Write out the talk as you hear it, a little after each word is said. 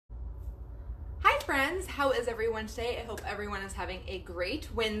friends, how is everyone today? I hope everyone is having a great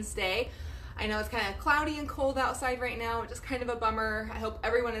Wednesday. I know it's kind of cloudy and cold outside right now, which is kind of a bummer. I hope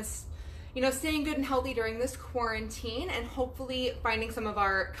everyone is, staying good and healthy during this quarantine and hopefully finding some of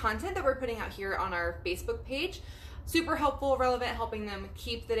our content that we're putting out here on our Facebook page super helpful, relevant, helping them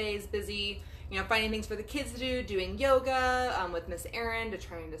keep the days busy, finding things for the kids to do, doing yoga with Miss Erin to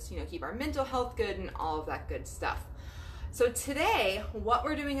try and just, keep our mental health good and all of that good stuff. So today, what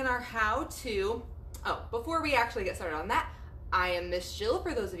we're doing in our how-to, before we actually get started on that, I am Miss Jill.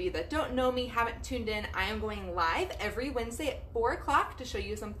 For those of you that don't know me, haven't tuned in, I am going live every Wednesday at 4 o'clock to show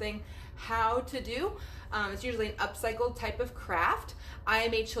you something how to do. It's usually an upcycled type of craft. I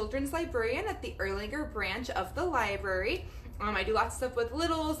am a children's librarian at the Erlanger branch of the library. I do lots of stuff with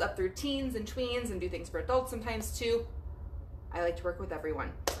littles up through teens and tweens and do things for adults sometimes too. I like to work with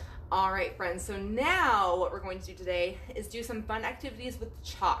everyone. All right, friends, so now what we're going to do today is do some fun activities with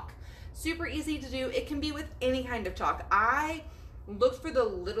chalk. Super easy to do. It can be with any kind of chalk. I looked for the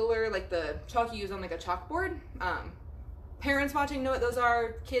littler, like the chalk you use on like a chalkboard. Parents watching know what those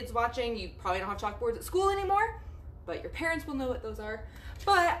are. Kids watching, you probably don't have chalkboards at school anymore, but your parents will know what those are.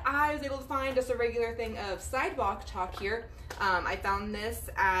 But I was able to find just a regular thing of sidewalk chalk here. I found this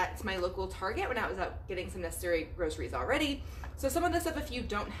at my local Target when I was out getting some necessary groceries already. So some of this stuff, if you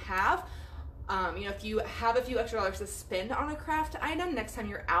don't have, if you have a few extra dollars to spend on a craft item, next time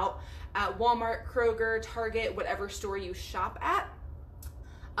you're out at Walmart, Kroger, Target, whatever store you shop at,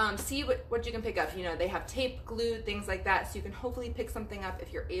 see what you can pick up. They have tape, glue, things like that, so you can hopefully pick something up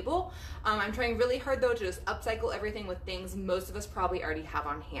if you're able. I'm trying really hard though to just upcycle everything with things most of us probably already have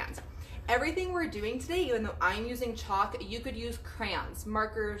on hand. Everything we're doing today, even though I'm using chalk, you could use crayons,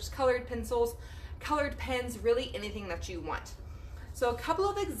 markers, colored pencils, colored pens, really anything that you want. So a couple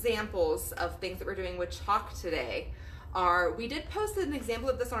of examples of things that we're doing with chalk today are, we did post an example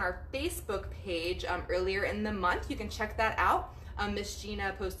of this on our Facebook page earlier in the month. You can check that out. Miss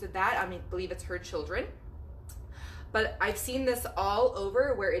Gina posted that. I believe it's her children. But I've seen this all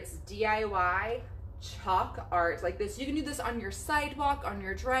over where it's DIY chalk art like this. You can do this on your sidewalk, on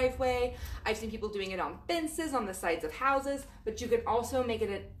your driveway. I've seen people doing it on fences, on the sides of houses, but you can also make it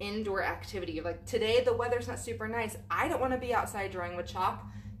an indoor activity. Like today, the weather's not super nice. I don't want to be outside drawing with chalk,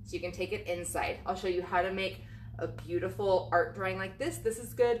 so you can take it inside. I'll show you how to make a beautiful art drawing like this. This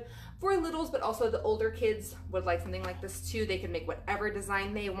is good for littles, but also the older kids would like something like this too. They can make whatever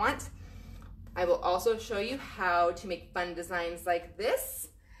design they want. I will also show you how to make fun designs like this,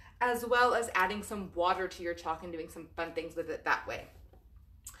 as well as adding some water to your chalk and doing some fun things with it that way.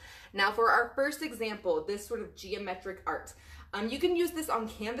 Now for our first example, this sort of geometric art. You can use this on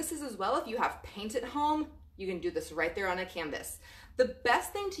canvases as well. If you have paint at home, you can do this right there on a canvas. The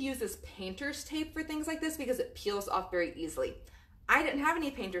best thing to use is painter's tape for things like this because it peels off very easily. I didn't have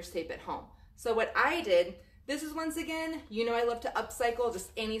any painter's tape at home. So what I did, this is once again, I love to upcycle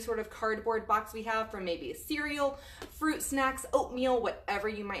just any sort of cardboard box we have from maybe a cereal, fruit snacks, oatmeal, whatever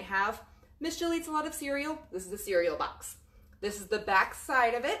you might have. Miss Jill eats a lot of cereal. This is the cereal box. This is the back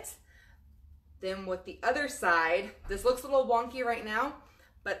side of it. Then with the other side, this looks a little wonky right now,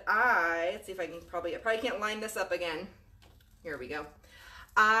 but let's see if I probably can't line this up again. Here we go.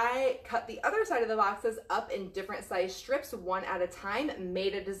 I cut the other side of the boxes up in different size strips, one at a time,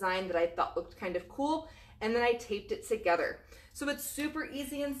 made a design that I thought looked kind of cool, and then I taped it together. So it's super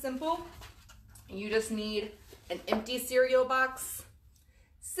easy and simple. You just need an empty cereal box,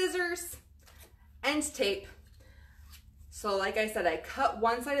 scissors, and tape. So like I said, I cut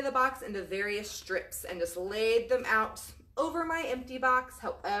one side of the box into various strips and just laid them out over my empty box,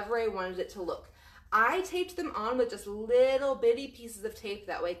 however I wanted it to look. I taped them on with just little bitty pieces of tape,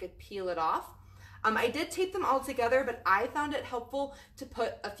 that way I could peel it off. I did tape them all together, but I found it helpful to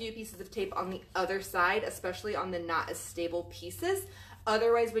put a few pieces of tape on the other side, especially on the not as stable pieces.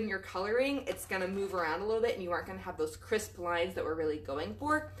 Otherwise, when you're coloring, it's gonna move around a little bit and you aren't gonna have those crisp lines that we're really going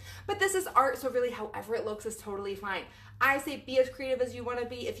for. But this is art, so really however it looks is totally fine. I say be as creative as you wanna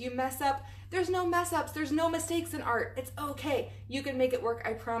be. If you mess up, there's no mess ups, there's no mistakes in art. It's okay, you can make it work,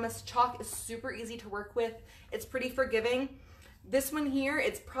 I promise. Chalk is super easy to work with. It's pretty forgiving. This one here,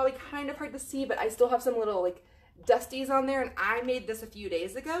 it's probably kind of hard to see, but I still have some little like dusties on there, and I made this a few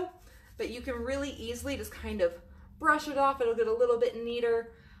days ago, but you can really easily just kind of brush it off. It'll get a little bit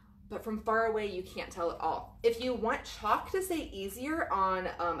neater, but from far away, you can't tell at all. If you want chalk to stay easier on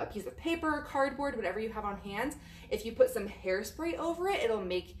a piece of paper, cardboard, whatever you have on hand, if you put some hairspray over it, it'll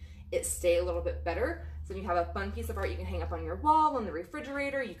make it stay a little bit better. So if you have a fun piece of art you can hang up on your wall, on the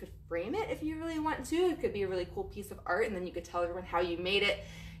refrigerator, you could frame it if you really want to. It could be a really cool piece of art, and then you could tell everyone how you made it.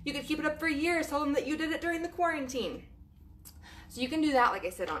 You could keep it up for years, tell them that you did it during the quarantine. So you can do that, like I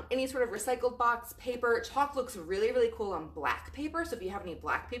said, on any sort of recycled box, paper. Chalk looks really, really cool on black paper. So if you have any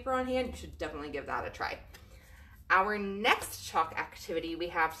black paper on hand, you should definitely give that a try. Our next chalk activity we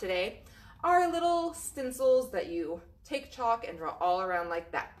have today are little stencils that you take chalk and draw all around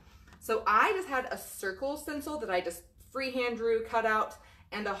like that. So I just had a circle stencil that I just freehand drew, cut out,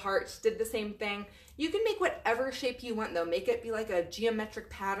 and a heart, did the same thing. You can make whatever shape you want though. Make it be like a geometric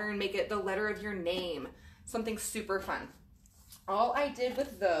pattern, make it the letter of your name, something super fun. All I did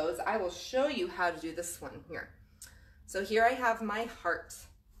with those, I will show you how to do this one here. So here I have my heart.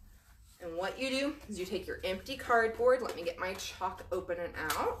 And what you do is you take your empty cardboard. Let me get my chalk open and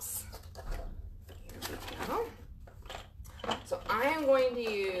out. Here we go. So I am going to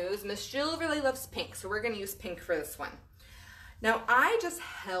use, Miss Jill really loves pink, so we're going to use pink for this one. Now I just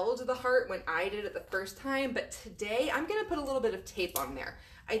held the heart when I did it the first time, but today I'm going to put a little bit of tape on there.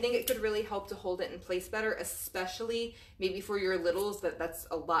 I think it could really help to hold it in place better, especially maybe for your littles, that's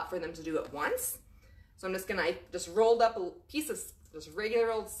a lot for them to do at once. So I'm just going to, I just rolled up a piece of just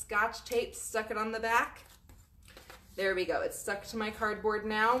regular old Scotch tape, stuck it on the back. There we go. It's stuck to my cardboard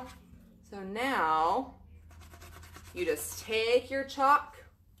now. So now you just take your chalk.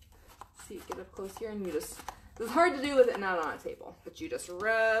 See, get up close here, and you just, this is hard to do with it not on a table, but you just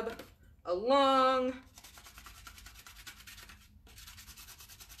rub along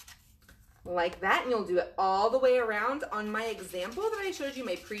like that, and you'll do it all the way around. On my example that I showed you,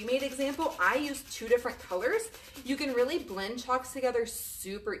 my pre-made example, I used 2 different colors. You can really blend chalks together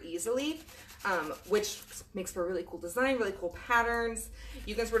super easily, which makes for a really cool design, really cool patterns.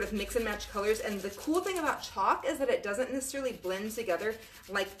 You can sort of mix and match colors, and the cool thing about chalk is that it doesn't necessarily blend together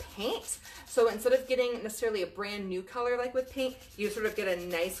like paint. So instead of getting necessarily a brand new color like with paint, you sort of get a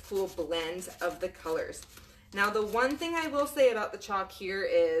nice cool blend of the colors. Now, the one thing I will say about the chalk here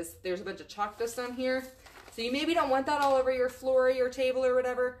is there's a bunch of chalk dust on here. So you maybe don't want that all over your floor or your table or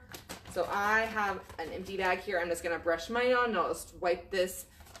whatever. So I have an empty bag here. I'm just gonna brush mine on and I'll just wipe this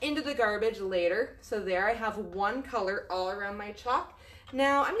into the garbage later. So there I have one color all around my chalk.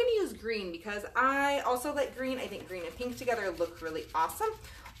 Now I'm gonna use green because I also like green. I think green and pink together look really awesome.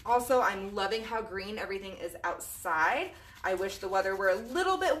 Also, I'm loving how green everything is outside. I wish the weather were a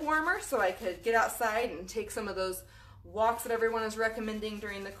little bit warmer so I could get outside and take some of those walks that everyone is recommending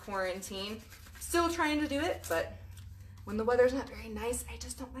during the quarantine. Still trying to do it, but when the weather's not very nice, I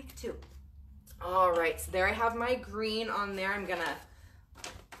just don't like to. All right, so there I have my green on there. I'm gonna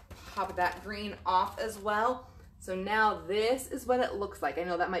pop that green off as well. So now this is what it looks like. I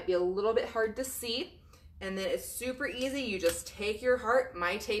know that might be a little bit hard to see. And then it's super easy. You just take your heart.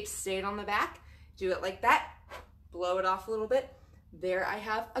 My tape stayed on the back. Do it like that. Blow it off a little bit. There I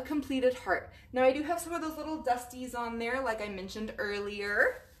have a completed heart. Now I do have some of those little dusties on there like I mentioned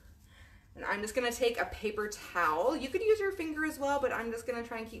earlier. And I'm just gonna take a paper towel. You could use your finger as well, but I'm just gonna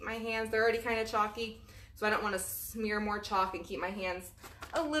try and keep my hands, they're already kind of chalky, so I don't wanna smear more chalk and keep my hands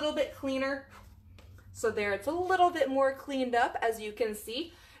a little bit cleaner. So there, it's a little bit more cleaned up, as you can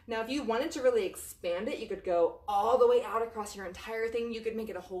see. Now, if you wanted to really expand it, you could go all the way out across your entire thing. You could make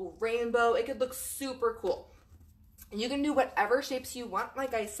it a whole rainbow. It could look super cool. And you can do whatever shapes you want,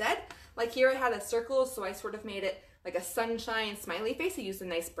 like I said. Like here I had a circle, so I sort of made it like a sunshine smiley face. I used a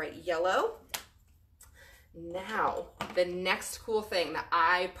nice bright yellow. Now, the next cool thing that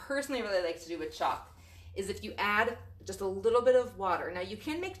I personally really like to do with chalk is if you add just a little bit of water. Now you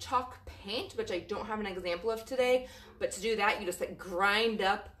can make chalk paint, which I don't have an example of today, but to do that, you just like grind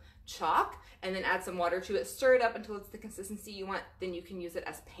up chalk and then add some water to it, stir it up until it's the consistency you want. Then you can use it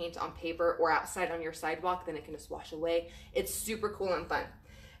as paint on paper or outside on your sidewalk. Then it can just wash away. It's super cool and fun.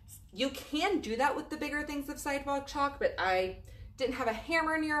 You can do that with the bigger things of sidewalk chalk, but I didn't have a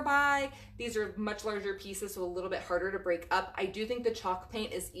hammer nearby. These are much larger pieces, so a little bit harder to break up. I do think the chalk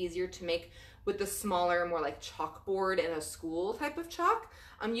paint is easier to make with the smaller, more like chalkboard in a school type of chalk.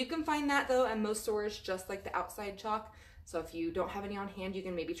 You can find that though at most stores, just like the outside chalk. So if you don't have any on hand, you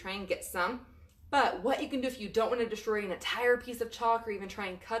can maybe try and get some. But what you can do if you don't want to destroy an entire piece of chalk or even try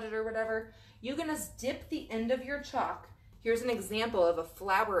and cut it or whatever, you can just dip the end of your chalk. Here's an example of a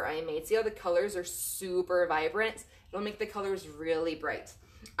flower I made. See how the colors are super vibrant? It'll make the colors really bright.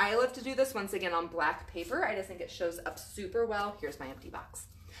 I love to do this once again on black paper. I just think it shows up super well. Here's my empty box.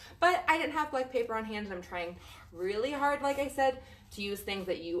 But I didn't have black paper on hand, and I'm trying really hard, like I said, to use things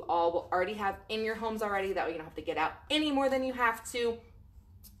that you all will already have in your homes already. That way you don't have to get out any more than you have to.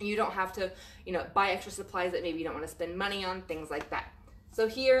 And you don't have to, buy extra supplies that maybe you don't want to spend money on, things like that. So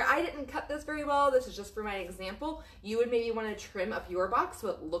here, I didn't cut this very well. This is just for my example. You would maybe want to trim up your box so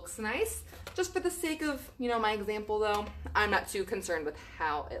it looks nice. Just for the sake of, my example though, I'm not too concerned with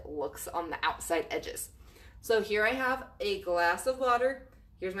how it looks on the outside edges. So here I have a glass of water.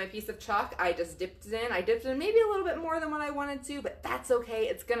 Here's my piece of chalk. I just dipped it in. I dipped in maybe a little bit more than what I wanted to, but that's okay.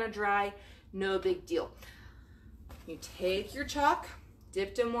 It's gonna dry, no big deal. You take your chalk,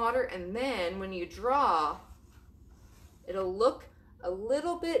 dipped in water, and then when you draw, it'll look a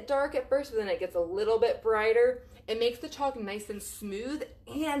little bit dark at first, but then it gets a little bit brighter. It makes the chalk nice and smooth,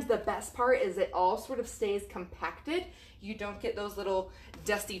 and the best part is it all sort of stays compacted. You don't get those little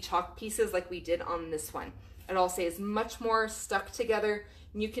dusty chalk pieces like we did on this one. It all stays much more stuck together.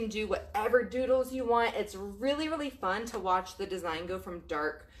 You can do whatever doodles you want. It's really, really fun to watch the design go from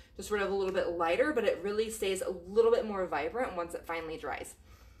dark to sort of a little bit lighter, but it really stays a little bit more vibrant once it finally dries.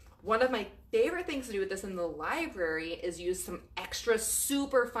 One of my favorite things to do with this in the library is use some extra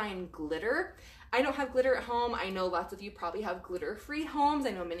super fine glitter. I don't have glitter at home. I know lots of you probably have glitter-free homes.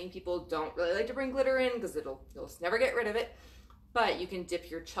 I know many people don't really like to bring glitter in because you'll just never get rid of it. But you can dip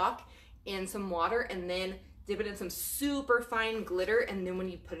your chalk in some water and then dip it in some super fine glitter, and then when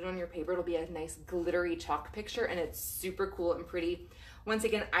you put it on your paper, it'll be a nice glittery chalk picture, and it's super cool and pretty. Once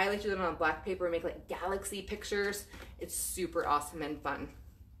again, I like to do it on black paper and make like galaxy pictures. It's super awesome and fun.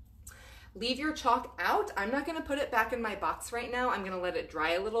 Leave your chalk out. I'm not gonna put it back in my box right now. I'm gonna let it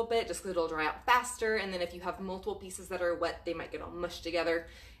dry a little bit just because it'll dry out faster, and then if you have multiple pieces that are wet, they might get all mushed together,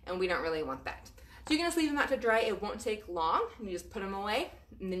 and we don't really want that. So you can just leave them out to dry. It won't take long. You just put them away,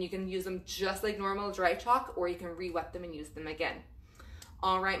 and then you can use them just like normal dry chalk, or you can re-wet them and use them again.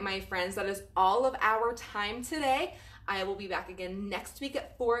 All right, my friends, that is all of our time today. I will be back again next week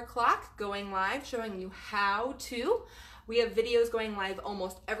at 4 o'clock going live, showing you how to. We have videos going live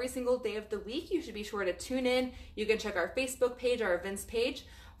almost every single day of the week. You should be sure to tune in. You can check our Facebook page, our events page,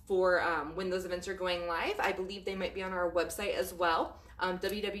 for when those events are going live. I believe they might be on our website as well,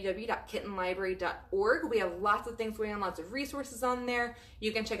 www.kittenlibrary.org. We have lots of things going on, lots of resources on there.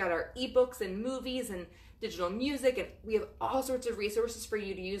 You can check out our ebooks and movies and digital music, and we have all sorts of resources for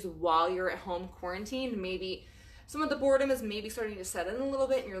you to use while you're at home quarantined. Maybe some of the boredom is maybe starting to set in a little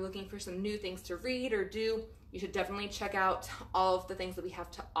bit and you're looking for some new things to read or do. You should definitely check out all of the things that we have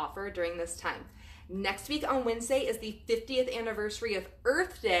to offer during this time. Next week on Wednesday is the 50th anniversary of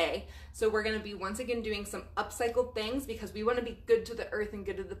Earth Day. So we're gonna be once again doing some upcycled things because we wanna be good to the earth and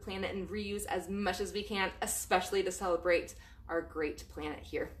good to the planet and reuse as much as we can, especially to celebrate our great planet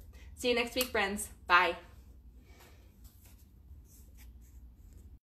here. See you next week, friends. Bye.